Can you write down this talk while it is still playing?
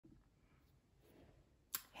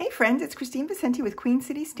friends, it's Kristine Vicente with Queen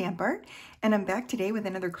City Stamp Art, and I'm back today with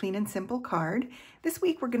another clean and simple card. This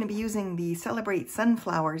week we're going to be using the Celebrate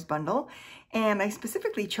Sunflowers bundle, and I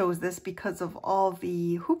specifically chose this because of all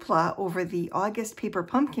the hoopla over the August Paper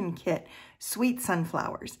Pumpkin Kit Sweet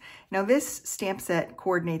Sunflowers. Now this stamp set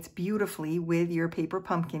coordinates beautifully with your Paper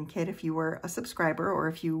Pumpkin Kit if you were a subscriber or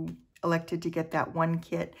if you elected to get that one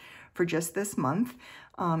kit for just this month.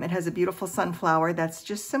 It has a beautiful sunflower that's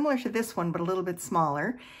just similar to this one, but a little bit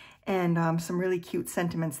smaller, and some really cute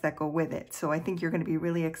sentiments that go with it. So I think you're going to be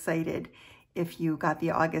really excited if you got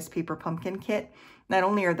the August Paper Pumpkin Kit. Not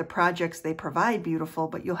only are the projects they provide beautiful,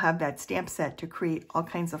 but you'll have that stamp set to create all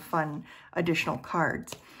kinds of fun additional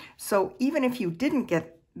cards. So even if you didn't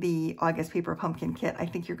get the August Paper Pumpkin Kit, I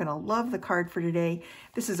think you're going to love the card for today.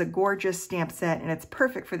 This is a gorgeous stamp set, and it's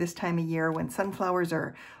perfect for this time of year when sunflowers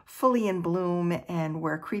are fully in bloom and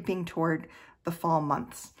we're creeping toward the fall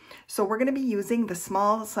months. So we're going to be using the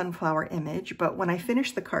small sunflower image, but when I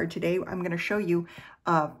finish the card today, I'm going to show you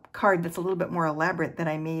a card that's a little bit more elaborate that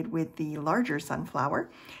I made with the larger sunflower,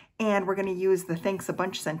 and we're going to use the Thanks a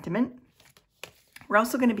Bunch sentiment. We're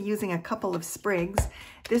also going to be using a couple of sprigs.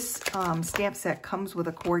 This stamp set comes with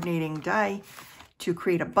a coordinating die to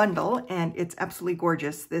create a bundle, and it's absolutely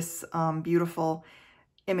gorgeous. This beautiful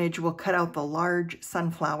image will cut out the large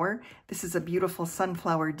sunflower. This is a beautiful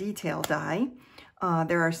sunflower detail die.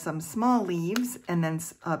 There are some small leaves and then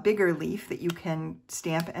a bigger leaf that you can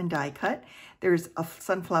stamp and die cut. There's a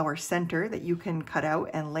sunflower center that you can cut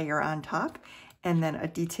out and layer on top, and then a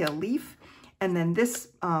detail leaf. And then this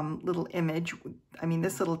little image,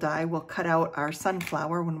 this little die will cut out our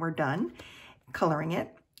sunflower when we're done coloring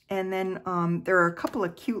it. And then there are a couple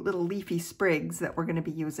of cute little leafy sprigs that we're going to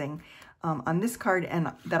be using on this card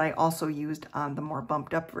and that I also used on the more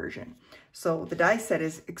bumped up version. So the die set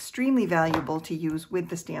is extremely valuable to use with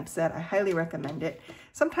the stamp set. I highly recommend it.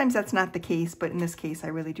 Sometimes that's not the case, but in this case, I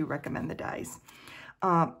really do recommend the dies.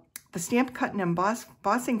 The Stamp Cut and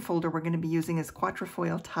Embossing folder we're going to be using is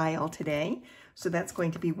Quatrefoil Tile today. So that's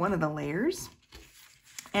going to be one of the layers.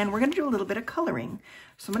 And we're going to do a little bit of coloring.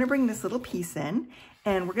 So I'm going to bring this little piece in,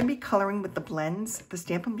 and we're going to be coloring with the blends, the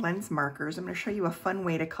Stampin' Blends markers. I'm going to show you a fun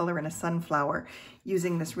way to color in a sunflower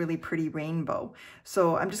using this really pretty rainbow.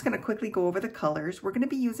 So I'm just going to quickly go over the colors. We're going to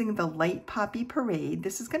be using the Light Poppy Parade.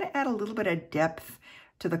 This is going to add a little bit of depth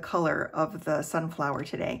to the color of the sunflower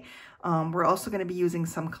today. We're also going to be using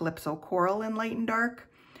some Calypso Coral in Light and Dark,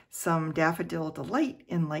 some Daffodil Delight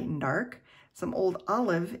in Light and Dark, some Old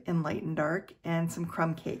Olive in Light and Dark, and some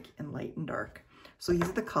Crumb Cake in Light and Dark. So these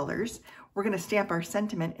are the colors. We're going to stamp our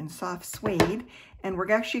sentiment in soft suede, and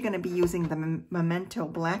we're actually going to be using the Memento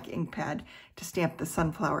black ink pad to stamp the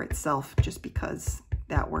sunflower itself, just because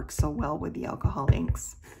that works so well with the alcohol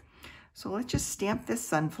inks. So let's just stamp this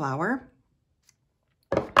sunflower.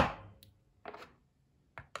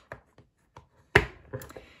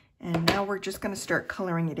 And now we're just going to start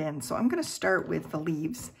coloring it in. So I'm going to start with the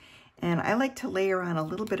leaves, and I like to layer on a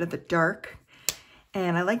little bit of the dark,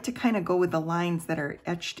 and I like to kind of go with the lines that are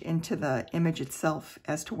etched into the image itself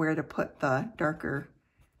as to where to put the darker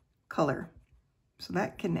color. So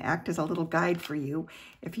that can act as a little guide for you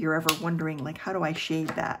if you're ever wondering, like, how do I shade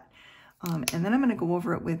that? And then I'm going to go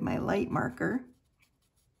over it with my light marker.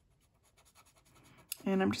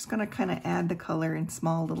 And I'm just going to kind of add the color in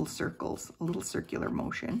small little circles, a little circular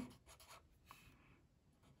motion.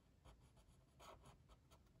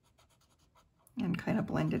 And kind of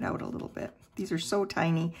blend it out a little bit. These are so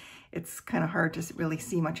tiny, it's kind of hard to really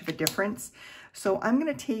see much of a difference. So I'm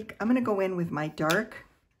going to go in with my dark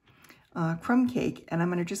Crumb Cake, and I'm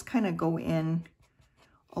going to just kind of go in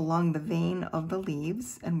along the vein of the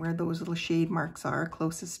leaves and where those little shade marks are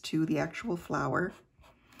closest to the actual flower,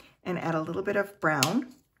 and add a little bit of brown.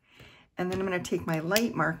 And then I'm going to take my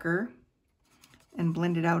light marker and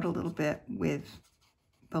blend it out a little bit with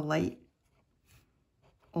the light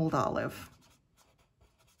Old Olive.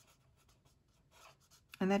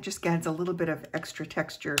 And that just adds a little bit of extra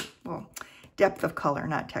texture, well, depth of color,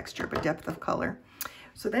 not texture, but depth of color.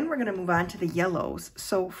 So then we're going to move on to the yellows.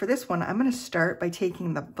 So for this one, I'm going to start by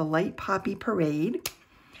taking the Light Poppy Parade,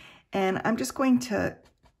 and I'm just going to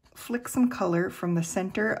flick some color from the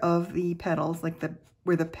center of the petals, like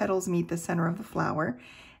where the petals meet the center of the flower,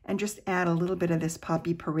 and just add a little bit of this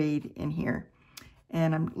Poppy Parade in here.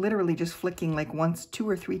 And I'm literally just flicking like once, 2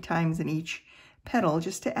 or 3 times in each petal,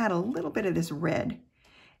 just to add a little bit of this red.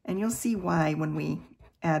 And you'll see why when we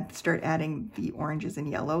start adding the oranges and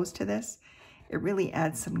yellows to this. It really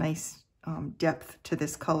adds some nice depth to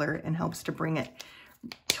this color and helps to bring it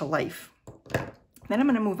to life. Then I'm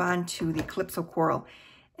going to move on to the Calypso Coral.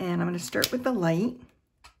 And I'm going to start with the light,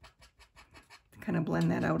 Kind of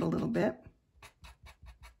blend that out a little bit.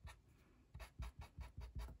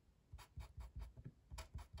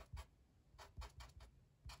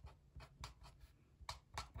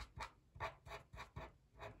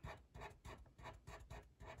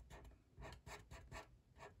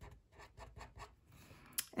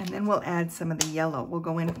 And then we'll add some of the yellow. We'll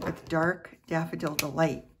go in with dark Daffodil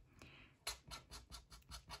Delight.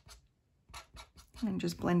 And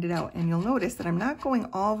just blend it out. And you'll notice that I'm not going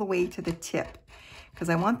all the way to the tip because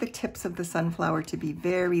I want the tips of the sunflower to be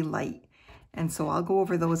very light. And so I'll go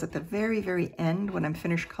over those at the very, very end when I'm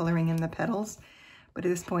finished coloring in the petals. But at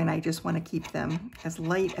this point, I just want to keep them as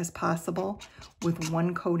light as possible with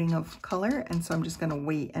one coating of color. And so I'm just going to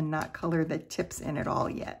wait and not color the tips in at all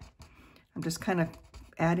yet. I'm just kind of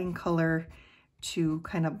adding color to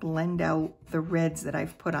kind of blend out the reds that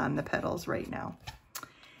I've put on the petals right now.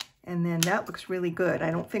 And then that looks really good.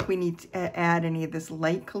 I don't think we need to add any of this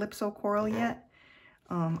light Calypso coral yet.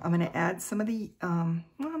 I'm going to add some of the,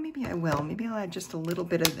 well, maybe I will. Maybe I'll add just a little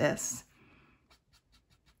bit of this.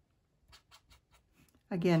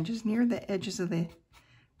 Again, just near the edges of the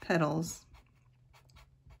petals,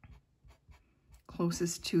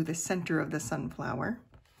 closest to the center of the sunflower,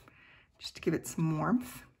 just to give it some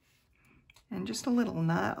warmth. And just a little,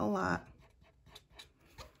 not a lot.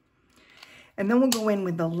 And then we'll go in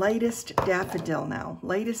with the lightest daffodil now.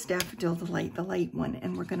 Lightest Daffodil Delight, the light one.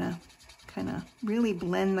 And we're going to kind of really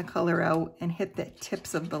blend the color out and hit the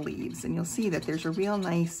tips of the leaves. And you'll see that there's a real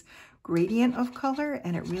nice gradient of color,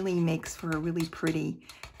 and it really makes for a really pretty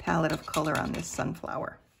palette of color on this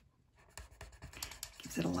sunflower.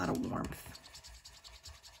 Gives it a lot of warmth.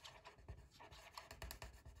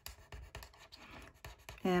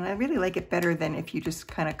 And I really like it better than if you just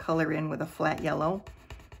kind of color in with a flat yellow.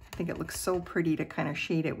 I think it looks so pretty to kind of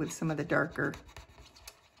shade it with some of the darker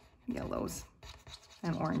yellows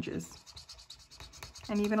and oranges.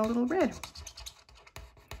 And even a little red.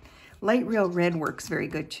 Light Real Red works very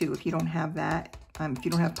good too. If you don't have that, if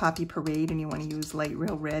you don't have Poppy Parade and you want to use Light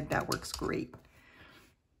Real Red, that works great.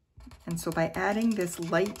 And so by adding this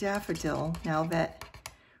light daffodil, now that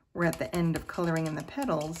we're at the end of coloring in the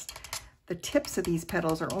petals, the tips of these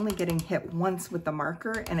petals are only getting hit once with the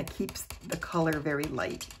marker, and it keeps the color very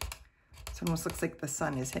light. So it almost looks like the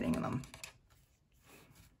sun is hitting them.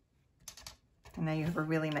 And now you have a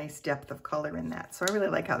really nice depth of color in that. So I really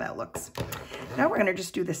like how that looks. Now we're going to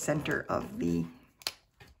just do the center of the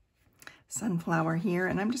sunflower here.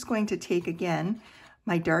 And I'm just going to take, again,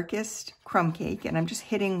 my darkest crumb cake, and I'm just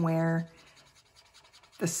hitting where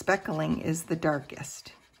the speckling is the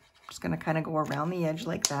darkest. I'm just going to kind of go around the edge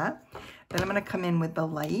like that. Then I'm going to come in with the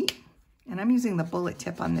light, and I'm using the bullet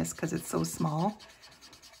tip on this because it's so small.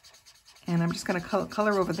 And I'm just going to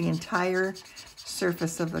color over the entire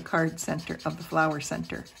surface of the card center, of the flower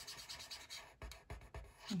center.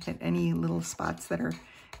 And hit any little spots that are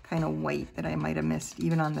kind of white that I might have missed,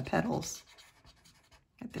 even on the petals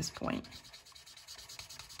at this point.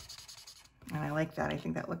 And I like that. I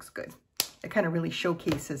think that looks good. It kind of really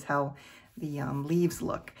showcases how the leaves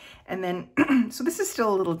look. And then, so this is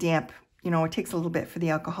still a little damp. You know, it takes a little bit for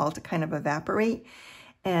the alcohol to kind of evaporate.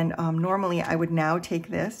 And normally I would now take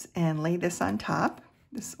this and lay this on top.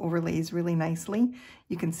 This overlays really nicely.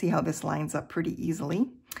 You can see how this lines up pretty easily,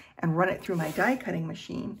 and run it through my die cutting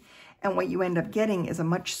machine. And what you end up getting is a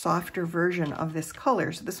much softer version of this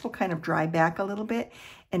color. So this will kind of dry back a little bit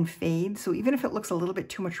and fade. So even if it looks a little bit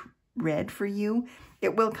too much red for you,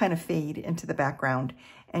 it will kind of fade into the background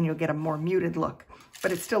and you'll get a more muted look,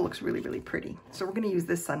 but it still looks really, really pretty. So we're going to use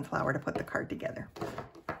this sunflower to put the card together.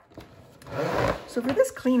 So for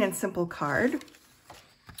this clean and simple card,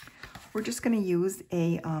 we're just going to use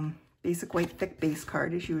a basic white thick base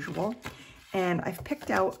card as usual. And I've picked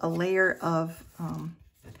out a layer of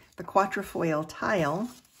the Quatrefoil Tile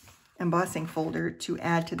embossing folder to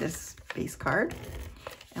add to this base card.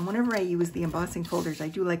 And whenever I use the embossing folders, I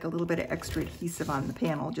do like a little bit of extra adhesive on the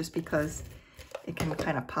panel just because it can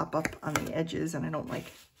kind of pop up on the edges and I don't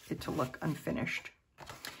like it to look unfinished.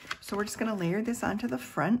 So we're just going to layer this onto the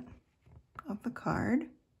front of the card.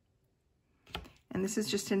 And this is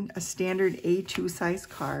just a standard A2 size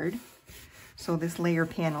card. So this layer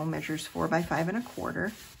panel measures 4 by 5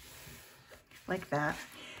 1/4, like that.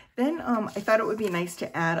 Then I thought it would be nice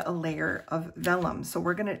to add a layer of vellum. So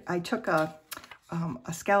I took a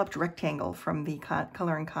scalloped rectangle from the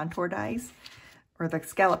Color and Contour dies, or the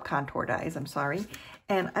Scalloped Contour dies, I'm sorry.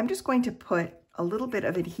 And I'm just going to put a little bit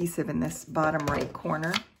of adhesive in this bottom right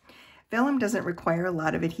corner. Vellum doesn't require a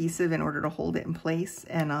lot of adhesive in order to hold it in place.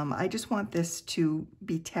 And I just want this to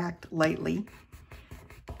be tacked lightly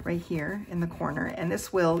right here in the corner. And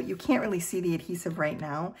this will, you can't really see the adhesive right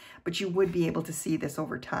now, but you would be able to see this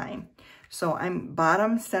over time. So I'm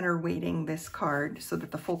bottom center weighting this card so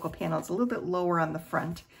that the focal panel is a little bit lower on the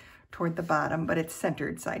front toward the bottom, but it's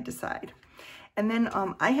centered side to side. And then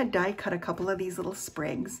I had die cut a couple of these little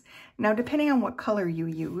sprigs. Now, depending on what color you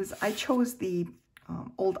use, I chose the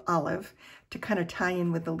Old Olive to kind of tie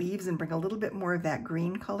in with the leaves and bring a little bit more of that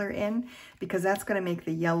green color in, because that's going to make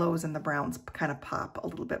the yellows and the browns kind of pop a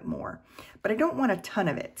little bit more. But I don't want a ton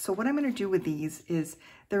of it. So what I'm going to do with these is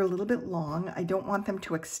they're a little bit long. I don't want them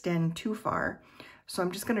to extend too far. So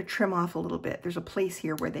I'm just going to trim off a little bit. There's a place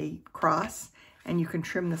here where they cross, and you can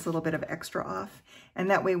trim this little bit of extra off. And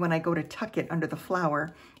that way, when I go to tuck it under the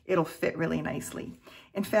flower, it'll fit really nicely.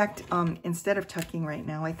 In fact, instead of tucking right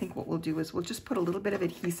now, I think what we'll do is we'll just put a little bit of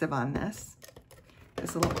adhesive on this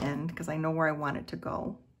little end, because I know where I want it to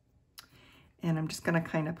go. And I'm just gonna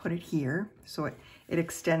kind of put it here so it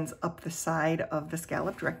extends up the side of the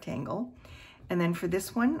scalloped rectangle. And then for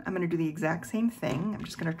this one, I'm gonna do the exact same thing. I'm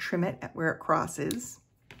just gonna trim it at where it crosses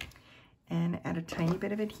and add a tiny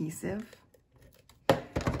bit of adhesive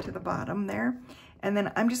to the bottom there. And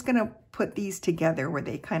then I'm just gonna put these together where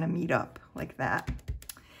they kind of meet up like that.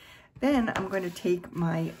 Then I'm going to take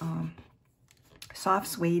my soft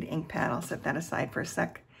suede ink pad. I'll set that aside for a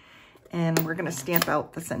sec. And we're gonna stamp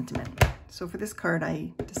out the sentiment. So for this card,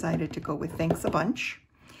 I decided to go with Thanks a Bunch.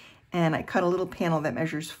 And I cut a little panel that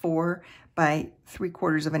measures 4 by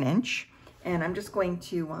 3/4 of an inch. And I'm just going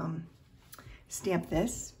to stamp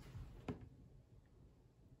this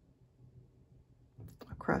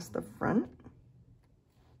across the front,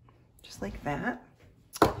 just like that.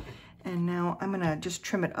 And now I'm gonna just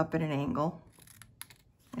trim it up at an angle,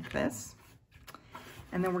 like this.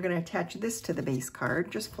 And then we're gonna attach this to the base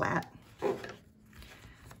card, just flat.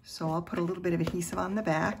 So I'll put a little bit of adhesive on the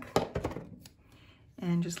back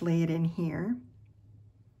and just lay it in here.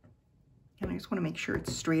 And I just wanna make sure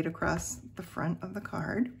it's straight across the front of the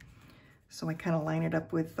card. So I kind of line it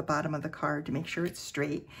up with the bottom of the card to make sure it's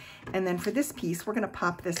straight. And then for this piece, we're gonna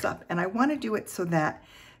pop this up. And I wanna do it so that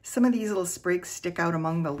some of these little sprigs stick out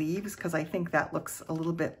among the leaves, because I think that looks a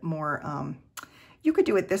little bit more, you could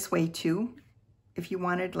do it this way too, if you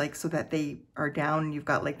wanted, like so that they are down and you've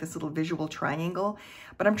got like this little visual triangle.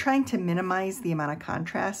 But I'm trying to minimize the amount of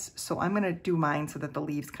contrast, so I'm gonna do mine so that the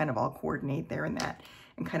leaves kind of all coordinate there and that,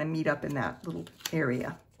 and kind of meet up in that little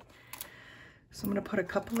area. So I'm gonna put a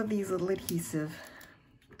couple of these little adhesive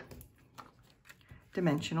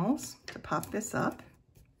dimensionals to pop this up.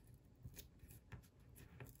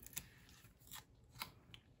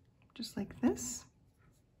 Just like this,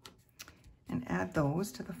 and add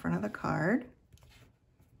those to the front of the card.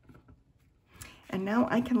 And now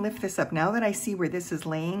I can lift this up. Now that I see where this is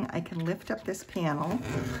laying, I can lift up this panel,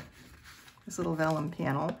 this little vellum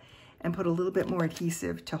panel, and put a little bit more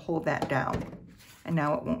adhesive to hold that down. And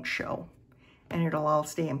now it won't show, and it'll all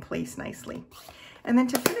stay in place nicely. And then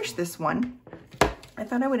to finish this one, I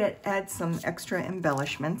thought I would add some extra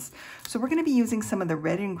embellishments. So we're gonna be using some of the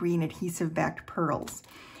red and green adhesive backed pearls.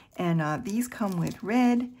 And these come with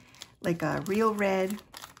red, like a real red,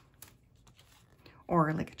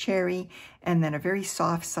 or like a cherry, and then a very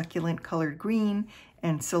soft, succulent colored green,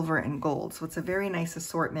 and silver and gold. So it's a very nice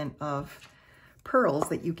assortment of pearls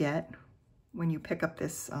that you get when you pick up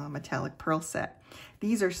this metallic pearl set.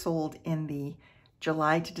 These are sold in the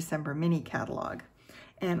July to December mini catalog.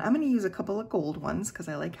 And I'm gonna use a couple of gold ones because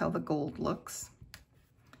I like how the gold looks.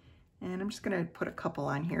 And I'm just gonna put a couple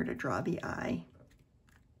on here to draw the eye.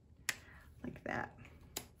 Like that.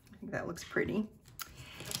 I think that looks pretty.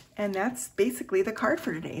 And that's basically the card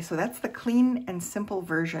for today. So that's the clean and simple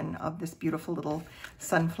version of this beautiful little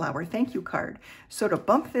sunflower thank you card. So to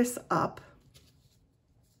bump this up,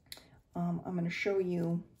 I'm going to show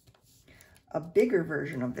you a bigger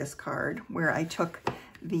version of this card where I took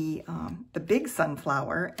the big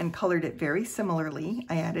sunflower and colored it very similarly.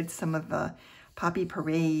 I added some of the Poppy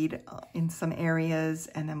Parade in some areas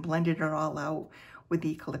and then blended it all out with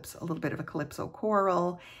the Calypso, a little bit of a Calypso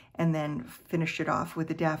coral, and then finished it off with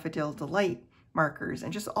the Daffodil Delight markers.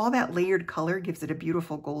 And just all that layered color gives it a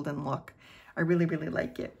beautiful golden look. I really, really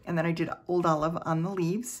like it. And then I did Old Olive on the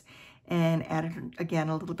leaves and added, again,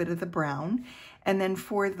 a little bit of the brown. And then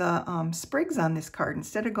for the sprigs on this card,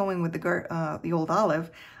 instead of going with the Old Olive,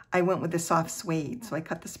 I went with the soft suede. So I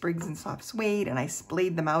cut the sprigs in soft suede and I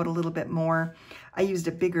splayed them out a little bit more. I used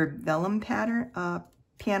a bigger vellum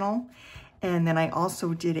panel. And then I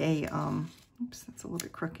also did a, oops, that's a little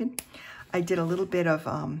bit crooked. I did a little bit of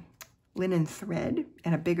linen thread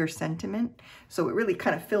and a bigger sentiment. So it really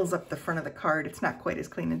kind of fills up the front of the card. It's not quite as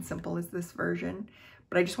clean and simple as this version,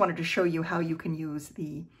 But I just wanted to show you how you can use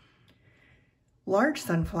the large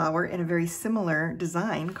sunflower in a very similar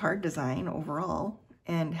design, card design overall,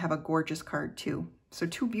 and have a gorgeous card too. So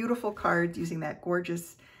 2 beautiful cards using that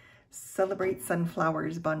gorgeous Celebrate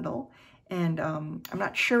Sunflowers bundle. And I'm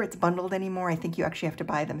not sure it's bundled anymore. I think you actually have to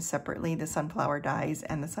buy them separately, the sunflower dies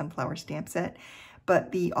and the sunflower stamp set.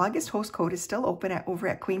 But the August host code is still open over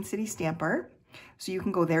at Queen City Stamp Art. So you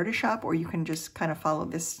can go there to shop, or you can just kind of follow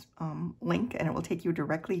this link and it will take you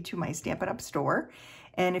directly to my Stampin' Up store.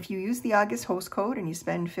 And if you use the August host code and you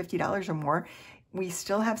spend $50 or more, we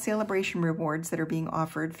still have celebration rewards that are being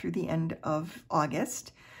offered through the end of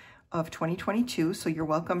August of 2022. So you're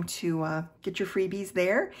welcome to get your freebies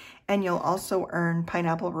there. And you'll also earn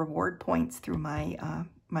Pineapple Reward points through my,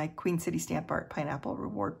 my Queen City Stamp Art Pineapple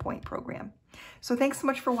Reward Point program. So thanks so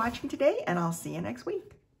much for watching today, and I'll see you next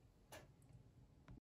week.